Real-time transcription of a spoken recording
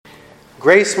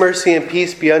Grace, mercy, and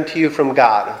peace be unto you from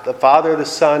God, the Father, the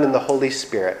Son, and the Holy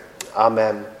Spirit.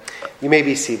 Amen. You may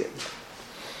be seated.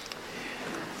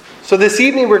 So this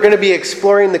evening we're going to be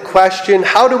exploring the question,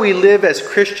 how do we live as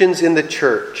Christians in the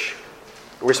church?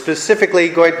 We're specifically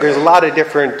there's a lot of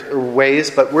different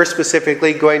ways, but we're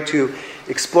specifically going to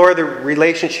explore the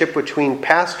relationship between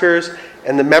pastors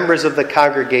and the members of the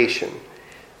congregation.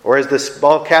 Or as the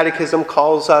Small Catechism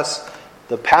calls us,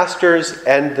 the pastors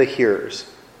and the hearers.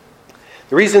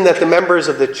 The reason that the members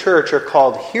of the church are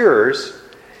called hearers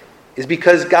is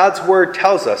because God's word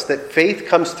tells us that faith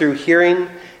comes through hearing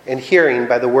and hearing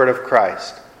by the word of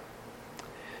Christ.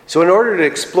 So in order to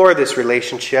explore this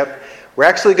relationship, we're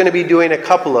actually going to be doing a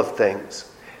couple of things.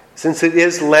 Since it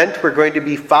is Lent, we're going to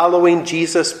be following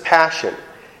Jesus' passion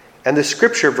and the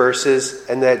scripture verses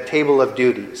and the table of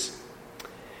duties.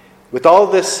 With all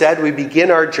this said, we begin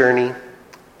our journey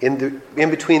in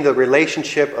between the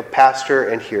relationship of pastor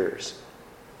and hearers.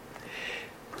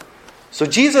 So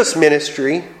Jesus'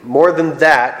 ministry, more than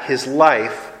that, his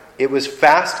life, it was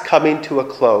fast coming to a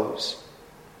close.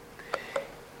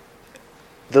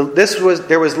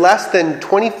 There was less than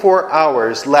 24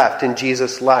 hours left in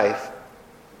Jesus' life,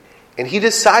 and he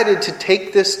decided to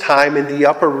take this time in the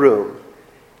upper room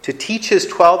to teach his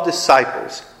 12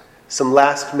 disciples some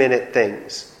last-minute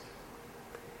things.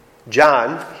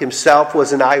 John himself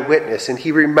was an eyewitness, and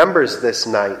he remembers this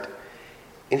night,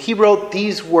 and he wrote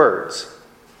these words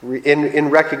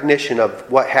in recognition of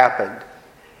what happened.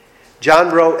 John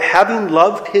wrote, "Having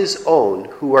loved his own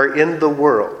who are in the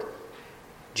world,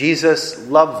 Jesus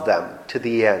loved them to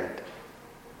the end."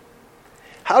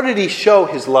 How did he show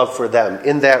his love for them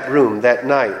in that room that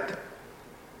night?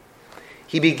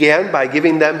 He began by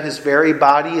giving them his very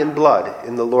body and blood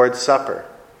in the Lord's Supper.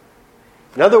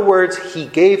 In other words, he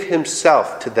gave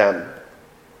himself to them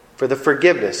for the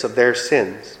forgiveness of their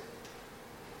sins.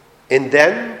 And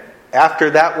then, after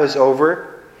that was over,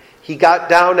 he got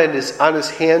down on his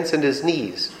hands and his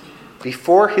knees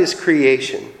before his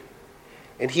creation,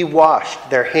 and he washed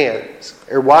their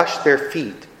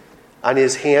feet on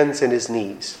his hands and his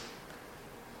knees.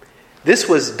 This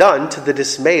was done to the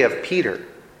dismay of Peter.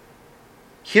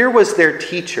 Here was their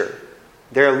teacher,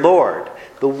 their Lord,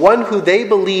 the one who they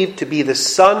believed to be the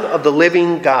Son of the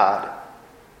living God.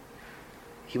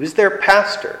 He was their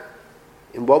pastor,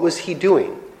 and what was he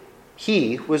doing?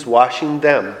 He was washing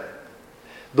them.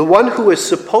 The one who was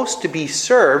supposed to be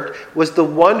served was the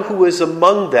one who was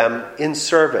among them in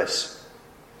service.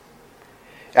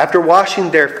 After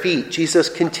washing their feet, Jesus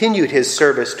continued his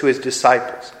service to his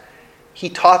disciples. He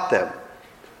taught them,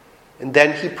 and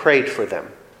then he prayed for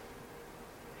them.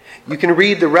 You can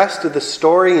read the rest of the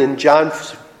story in John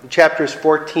chapters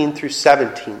 14 through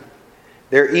 17.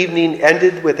 Their evening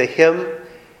ended with a hymn,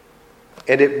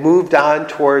 and it moved on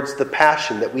towards the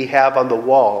passion that we have on the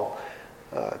wall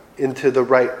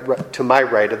to my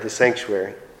right of the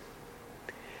sanctuary.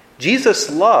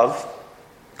 Jesus' love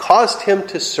caused him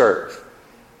to serve.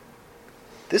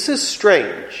 This is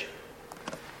strange,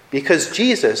 because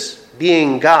Jesus,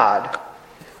 being God,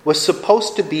 was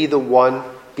supposed to be the one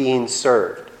being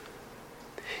served.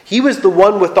 He was the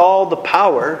one with all the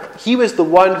power. He was the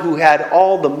one who had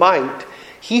all the might.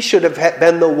 He should have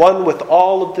been the one with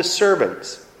all of the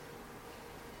servants.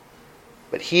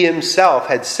 But he himself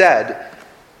had said,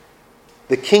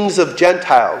 "The kings of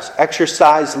Gentiles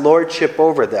exercise lordship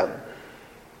over them,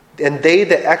 and they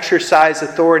that exercise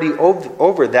authority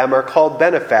over them are called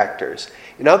benefactors."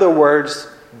 In other words,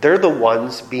 they're the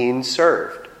ones being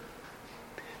served.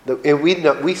 And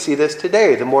we see this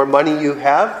today. The more money you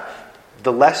have,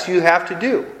 the less you have to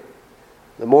do.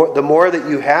 The more that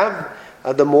you have,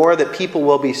 the more that people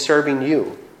will be serving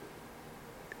you.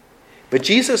 But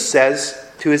Jesus says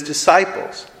to his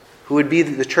disciples, who would be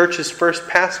the church's first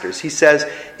pastors, he says,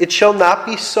 "It shall not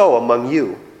be so among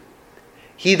you.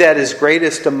 He that is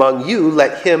greatest among you,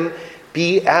 let him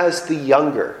be as the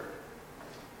younger.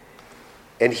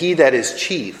 And he that is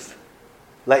chief,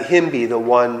 let him be the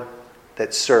one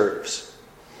that serves.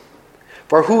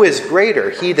 For who is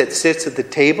greater, he that sits at the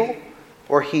table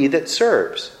or he that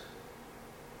serves?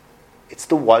 It's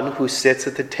the one who sits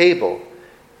at the table.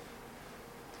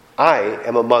 I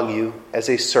am among you as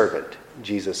a servant,"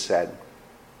 Jesus said.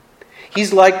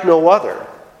 He's like no other.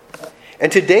 And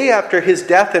today, after his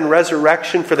death and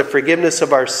resurrection for the forgiveness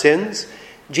of our sins,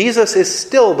 Jesus is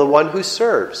still the one who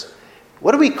serves.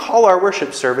 What do we call our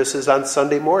worship services on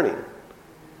Sunday morning?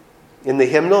 In the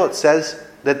hymnal, it says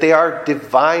that they are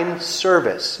divine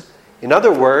service. In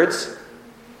other words,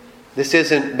 this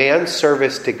isn't man's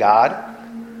service to God.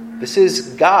 This is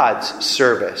God's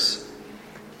service.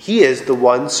 He is the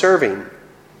one serving.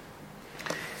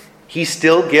 He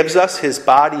still gives us his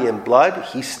body and blood.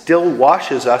 He still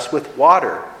washes us with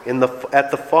water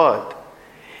at the font.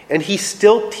 And he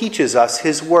still teaches us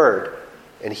his word.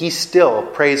 And he still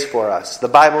prays for us. The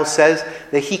Bible says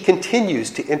that he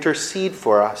continues to intercede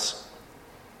for us.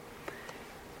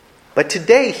 But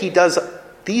today he does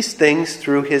these things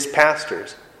through his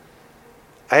pastors.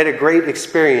 I had a great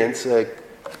experience,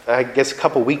 I guess a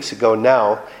couple weeks ago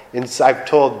now, and I've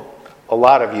told a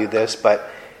lot of you this, but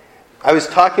I was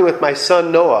talking with my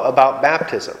son Noah about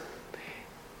baptism.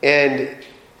 And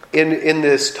in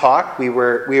this talk, we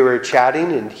were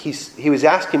chatting, and he was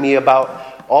asking me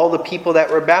about all the people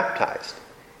that were baptized.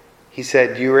 He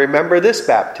said, "Do you remember this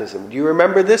baptism? Do you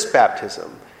remember this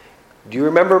baptism? Do you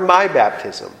remember my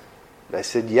baptism?" And I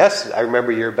said, "Yes, I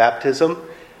remember your baptism.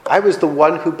 I was the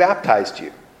one who baptized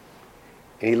you."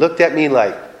 And he looked at me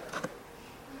like,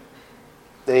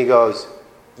 then he goes,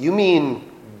 "You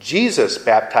mean Jesus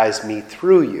baptized me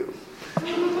through you?"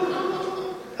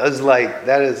 I was like,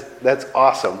 that's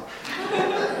awesome.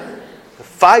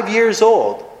 5 years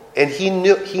old, and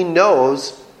he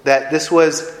knows that this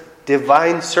was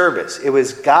divine service. It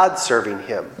was God serving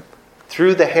him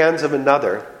through the hands of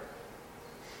another,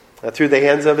 through the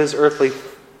hands of his earthly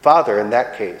father in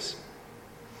that case.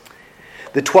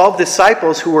 The 12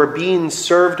 disciples who were being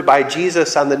served by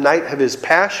Jesus on the night of his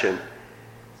passion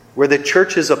were the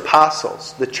church's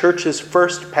apostles, the church's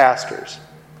first pastors.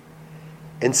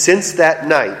 And since that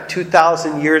night,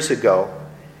 2,000 years ago,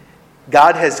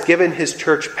 God has given his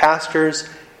church pastors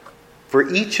for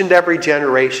each and every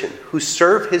generation who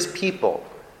serve his people,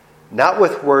 not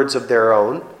with words of their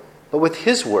own, but with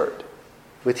his word,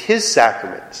 with his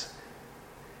sacraments.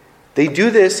 They do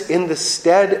this in the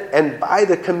stead and by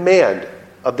the command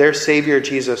of their Savior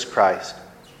Jesus Christ.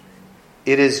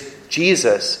 It is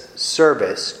Jesus'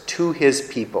 service to his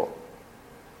people,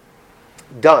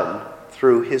 done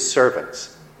through his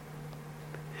servants.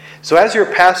 So as your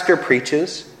pastor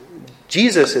preaches,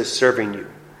 Jesus is serving you.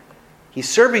 He's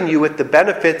serving you with the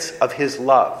benefits of his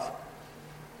love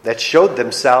that showed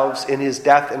themselves in his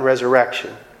death and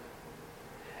resurrection.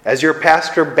 As your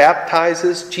pastor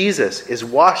baptizes, Jesus is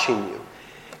washing you.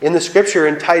 In the scripture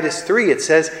in Titus 3, it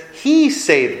says, he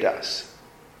saved us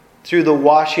through the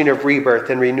washing of rebirth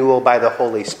and renewal by the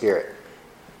Holy Spirit.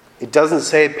 It doesn't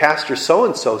say Pastor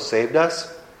so-and-so saved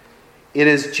us. It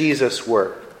is Jesus'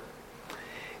 work.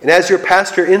 And as your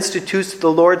pastor institutes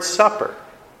the Lord's Supper,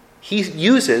 he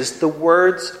uses the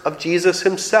words of Jesus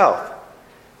himself.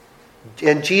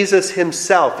 And Jesus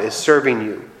himself is serving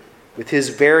you with his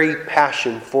very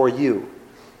passion for you.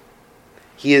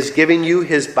 He is giving you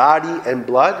his body and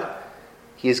blood.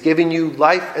 He is giving you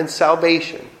life and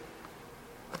salvation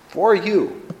for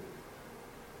you.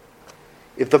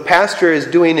 If the pastor is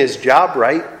doing his job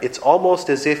right, it's almost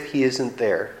as if he isn't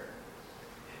there.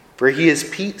 For he is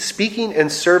speaking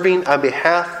and serving on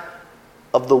behalf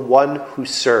of the one who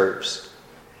serves,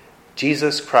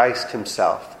 Jesus Christ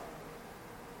himself.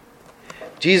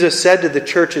 Jesus said to the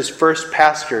church's first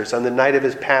pastors on the night of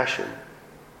his passion,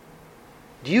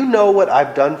 "Do you know what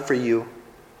I've done for you?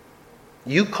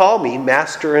 You call me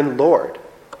Master and Lord,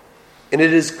 and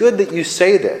it is good that you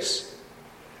say this,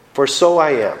 for so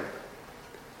I am.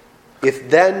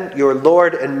 If then your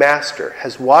Lord and Master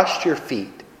has washed your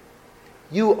feet,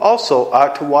 you also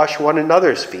ought to wash one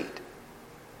another's feet.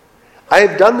 I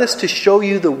have done this to show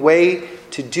you the way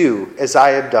to do as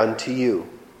I have done to you.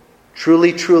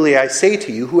 Truly, truly, I say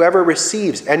to you, whoever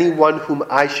receives anyone whom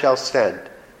I shall send."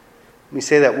 Let me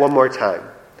say that one more time.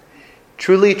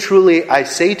 Truly, truly, I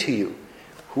say to you,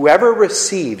 whoever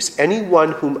receives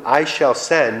anyone whom I shall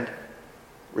send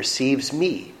receives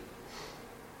me.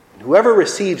 And whoever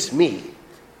receives me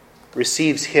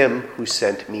receives him who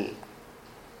sent me.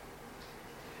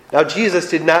 Now, Jesus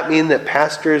did not mean that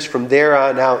pastors from there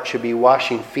on out should be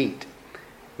washing feet,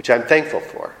 which I'm thankful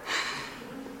for.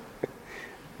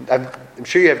 I'm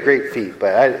sure you have great feet,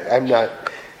 but I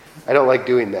don't like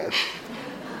doing that.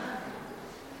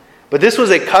 But this was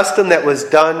a custom that was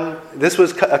done. This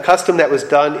was a custom that was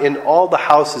done in all the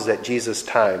houses at Jesus'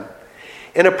 time.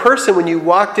 And a person, when you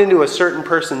walked into a certain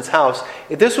person's house,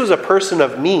 if this was a person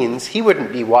of means, he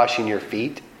wouldn't be washing your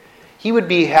feet. He would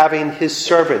be having his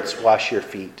servants wash your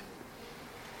feet.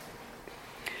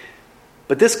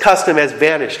 But this custom has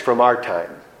vanished from our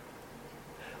time.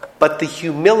 But the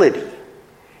humility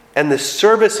and the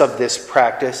service of this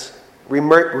practice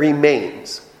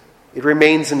remains. It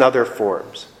remains in other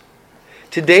forms.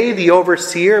 Today, the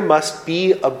overseer must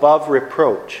be above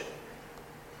reproach,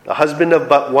 the husband of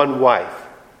but one wife,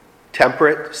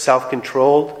 temperate,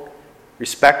 self-controlled,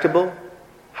 respectable,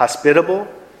 hospitable,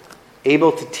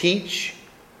 able to teach,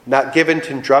 not given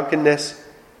to drunkenness,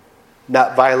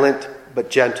 not violent but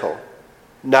gentle,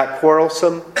 not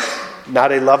quarrelsome,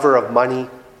 not a lover of money,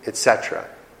 etc.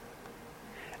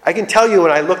 I can tell you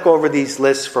when I look over these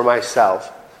lists for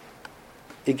myself,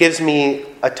 it gives me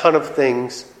a ton of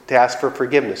things to ask for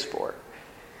forgiveness for.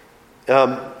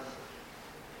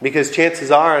 Because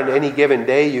chances are on any given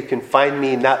day you can find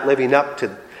me not living up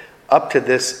to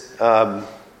this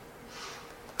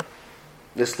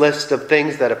this list of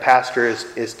things that a pastor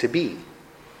is to be.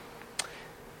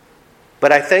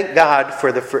 But I thank God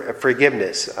for the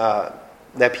forgiveness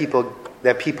that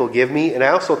people give me, and I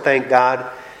also thank God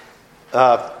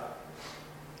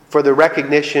for the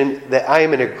recognition that I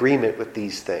am in agreement with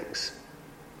these things.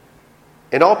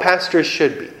 And all pastors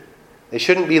should be. They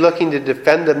shouldn't be looking to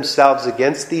defend themselves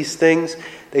against these things.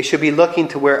 They should be looking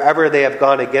to wherever they have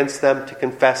gone against them to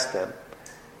confess them.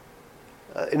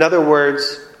 In other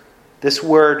words, this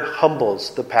word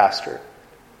humbles the pastor.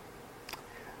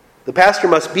 The pastor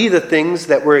must be the things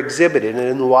that were exhibited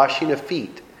in the washing of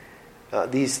feet.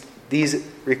 These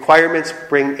requirements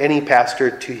bring any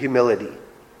pastor to humility.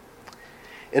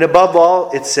 And above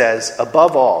all, it says,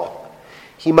 above all,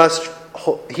 he must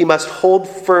hold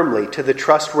firmly to the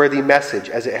trustworthy message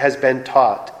as it has been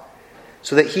taught,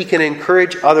 so that he can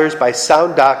encourage others by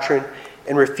sound doctrine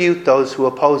and refute those who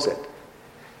oppose it.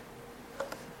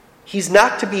 He's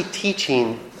not to be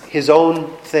teaching his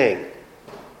own thing.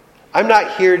 I'm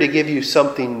not here to give you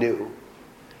something new.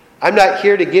 I'm not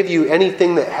here to give you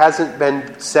anything that hasn't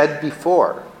been said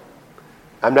before.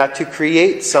 I'm not to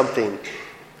create something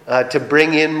to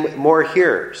bring in more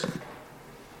hearers.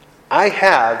 I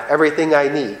have everything I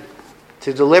need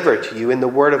to deliver to you in the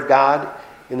Word of God,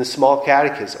 in the small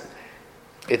catechism.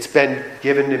 It's been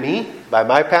given to me by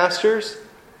my pastors,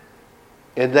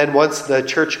 and then once the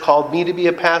church called me to be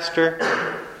a pastor,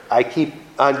 I keep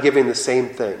on giving the same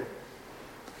thing.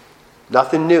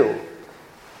 Nothing new.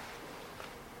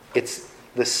 It's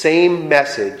the same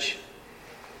message.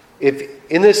 If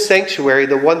in this sanctuary,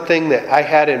 the one thing that I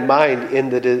had in mind in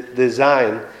the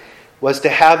design was to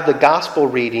have the gospel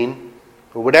reading,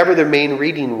 or whatever the main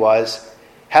reading was,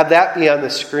 have that be on the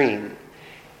screen.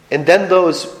 And then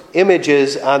those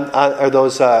images or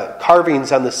those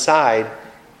carvings on the side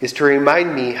is to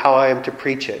remind me how I am to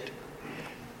preach it.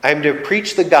 I am to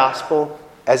preach the gospel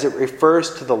as it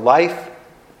refers to the life,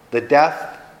 the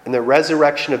death, and the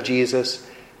resurrection of Jesus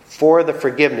for the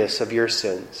forgiveness of your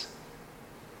sins.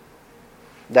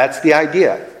 That's the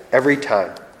idea every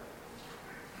time.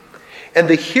 And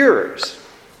the hearers,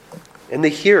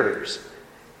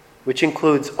 which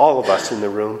includes all of us in the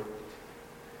room,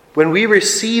 when we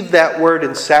receive that word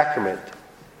in sacrament,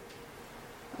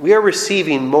 we are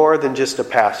receiving more than just a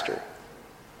pastor.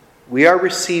 We are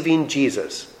receiving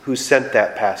Jesus, who sent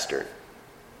that pastor.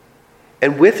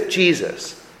 And with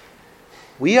Jesus,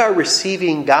 we are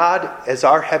receiving God as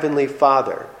our Heavenly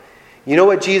Father. You know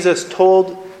what Jesus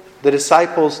told the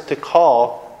disciples to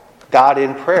call God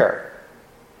in prayer?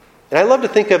 And I love to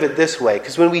think of it this way,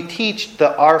 because when we teach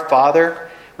the Our Father,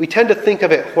 we tend to think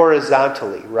of it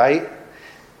horizontally, right?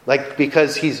 Like,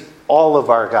 because He's all of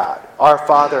our God, our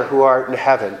Father who art in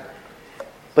heaven.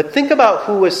 But think about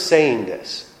who was saying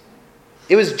this.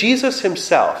 It was Jesus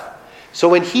Himself. So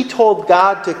when He told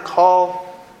God to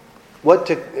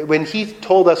when He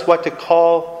told us what to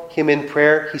call Him in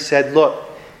prayer, He said, look,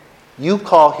 you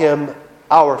call Him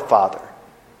our Father.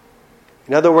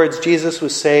 In other words, Jesus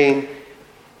was saying,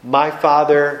 my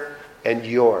Father and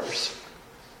yours.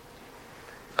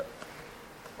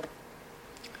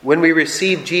 When we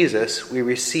receive Jesus, we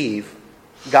receive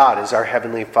God as our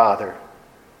Heavenly Father.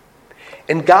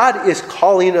 And God is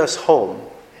calling us home.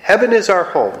 Heaven is our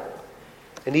home.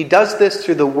 And He does this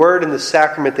through the Word and the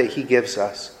sacrament that He gives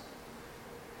us.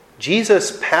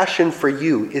 Jesus' passion for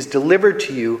you is delivered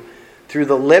to you through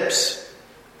the lips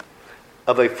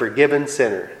of a forgiven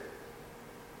sinner,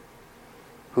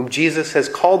 whom Jesus has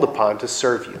called upon to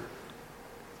serve you.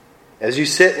 As you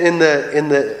sit in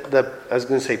the I was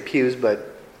going to say pews, but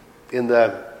in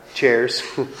the chairs.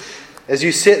 As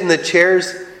you sit in the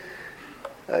chairs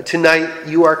tonight,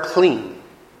 you are clean.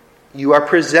 You are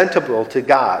presentable to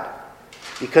God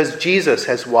because Jesus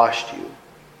has washed you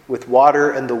with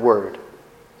water and the Word,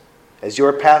 as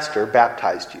your pastor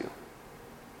baptized you.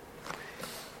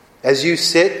 As you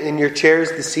sit in your chairs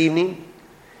this evening,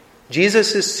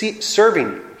 Jesus is serving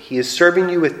you. He is serving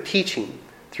you with teaching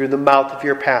through the mouth of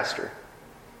your pastor.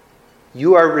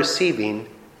 You are receiving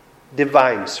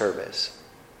divine service.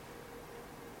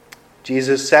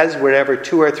 Jesus says, whenever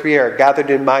 2 or 3 are gathered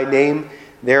in my name,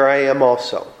 there I am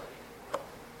also.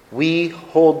 We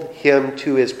hold Him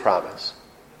to His promise.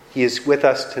 He is with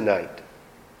us tonight.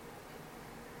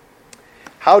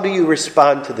 How do you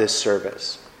respond to this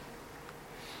service?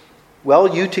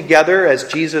 Well, you together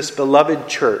as Jesus' beloved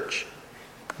church,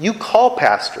 you call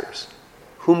pastors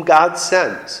whom God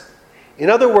sends. In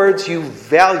other words, you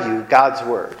value God's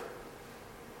word.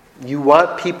 You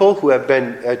want people who have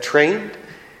been trained.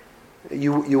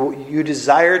 You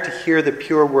desire to hear the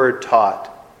pure word taught.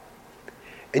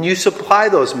 And you supply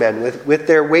those men with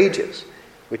their wages,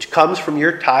 which comes from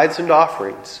your tithes and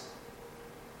offerings.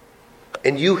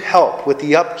 And you help with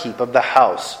the upkeep of the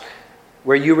house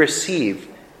where you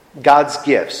receive God's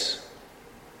gifts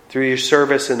through your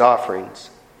service and offerings.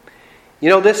 You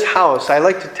know, this house, I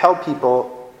like to tell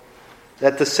people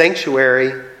that the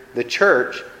sanctuary, the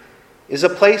church, is a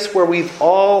place where we've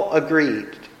all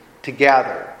agreed to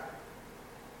gather.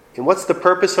 And what's the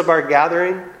purpose of our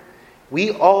gathering? We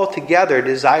all together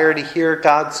desire to hear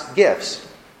God's gifts,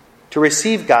 to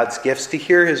receive God's gifts, to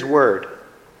hear His word.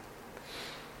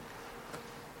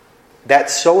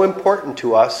 That's so important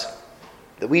to us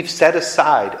that we've set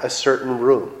aside a certain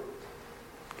room.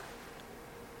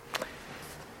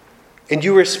 And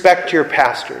you respect your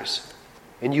pastors,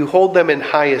 and you hold them in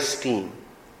high esteem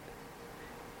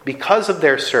because of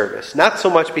their service, not so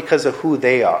much because of who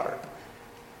they are.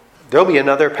 There'll be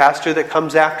another pastor that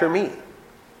comes after me.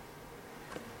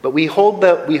 But we hold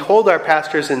our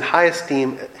pastors in high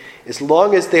esteem as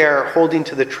long as they are holding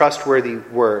to the trustworthy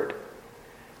word.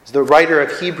 As the writer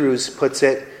of Hebrews puts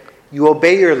it, you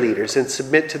obey your leaders and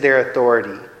submit to their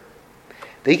authority.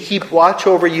 They keep watch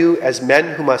over you as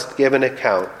men who must give an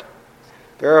account.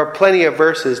 There are plenty of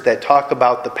verses that talk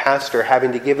about the pastor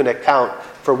having to give an account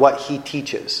for what he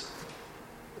teaches.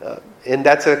 And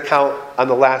that's an account on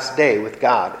the last day with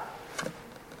God.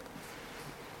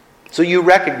 So you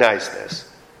recognize this.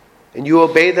 And you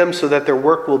obey them so that their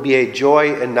work will be a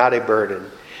joy and not a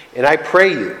burden. And I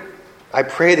pray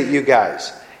that you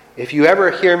guys, if you ever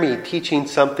hear me teaching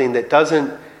something that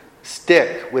doesn't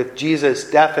stick with Jesus'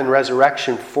 death and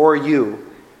resurrection for you,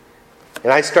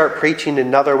 and I start preaching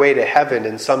another way to heaven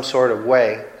in some sort of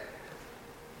way,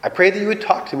 I pray that you would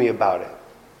talk to me about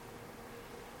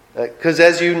it. Because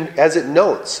as it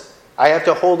notes, I have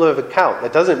to hold an account.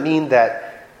 That doesn't mean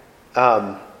that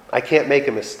I can't make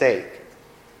a mistake.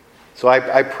 So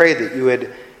I pray that you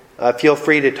would feel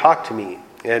free to talk to me,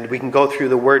 and we can go through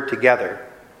the word together.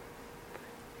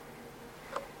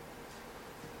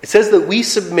 It says that we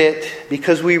submit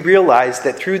because we realize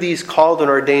that through these called and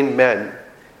ordained men,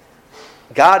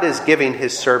 God is giving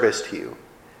His service to you.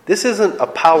 This isn't a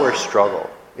power struggle,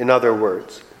 in other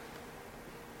words.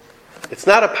 It's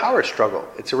not a power struggle.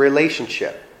 It's a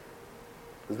relationship.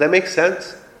 Does that make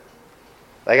sense?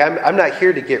 Like, I'm not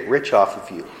here to get rich off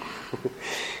of you.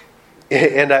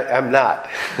 And I'm not.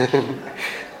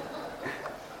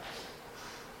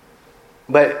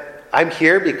 But I'm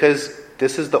here because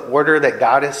this is the order that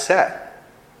God has set.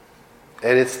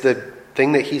 And it's the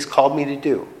thing that He's called me to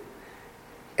do.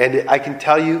 And I can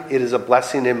tell you, it is a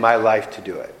blessing in my life to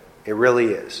do it. It really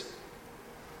is.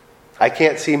 I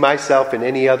can't see myself in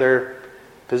any other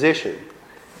position.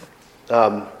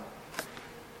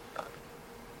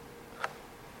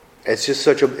 It's just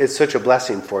such a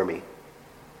blessing for me.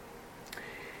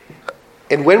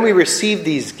 And when we receive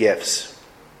these gifts,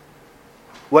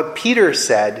 what Peter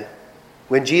said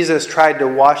when Jesus tried to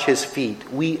wash his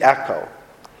feet, we echo.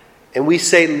 And we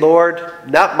say, Lord,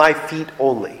 not my feet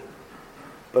only,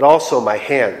 but also my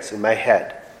hands and my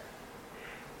head.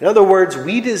 In other words,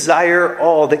 we desire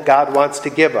all that God wants to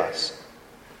give us.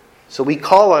 So we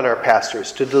call on our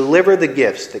pastors to deliver the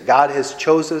gifts that God has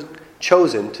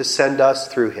chosen to send us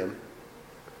through Him.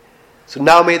 So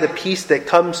now may the peace that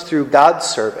comes through God's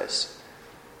service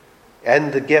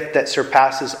and the gift that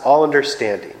surpasses all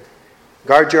understanding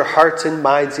guard your hearts and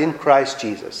minds in Christ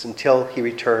Jesus until He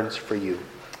returns for you.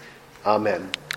 Amen.